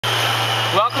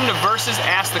Welcome to Versus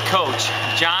Ask the Coach.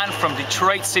 John from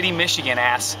Detroit City, Michigan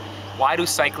asks, why do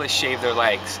cyclists shave their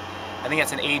legs? I think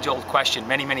that's an age-old question.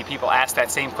 Many people ask that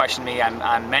same question to me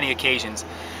on many occasions.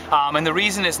 And the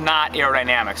reason is not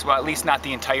aerodynamics, well, at least not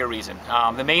the entire reason.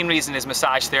 The main reason is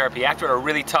massage therapy. After a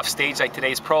really tough stage like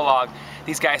today's prologue,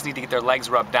 these guys need to get their legs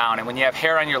rubbed down. And when you have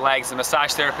hair on your legs, the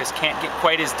massage therapist can't get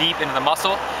quite as deep into the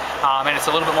muscle, and it's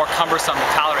a little bit more cumbersome to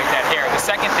tolerate that hair. The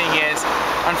second thing is,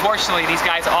 unfortunately, these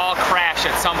guys all crash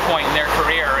at some point in their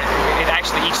career.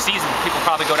 Actually, each season, people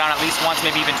probably go down at least once,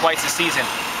 maybe even twice a season.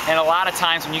 And a lot of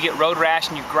times when you get road rash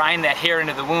and you grind that hair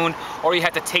into the wound, or you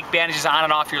have to take bandages on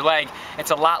and off your leg, it's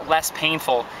a lot less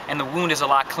painful and the wound is a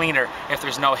lot cleaner if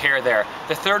there's no hair there.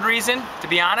 The third reason, to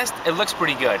be honest, it looks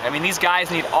pretty good. I mean, these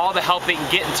guys need all the help they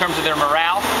can get in terms of their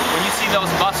morale. When you see those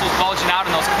muscles bulging out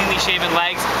and those cleanly shaven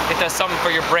legs, it does something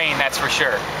for your brain, that's for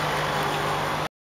sure.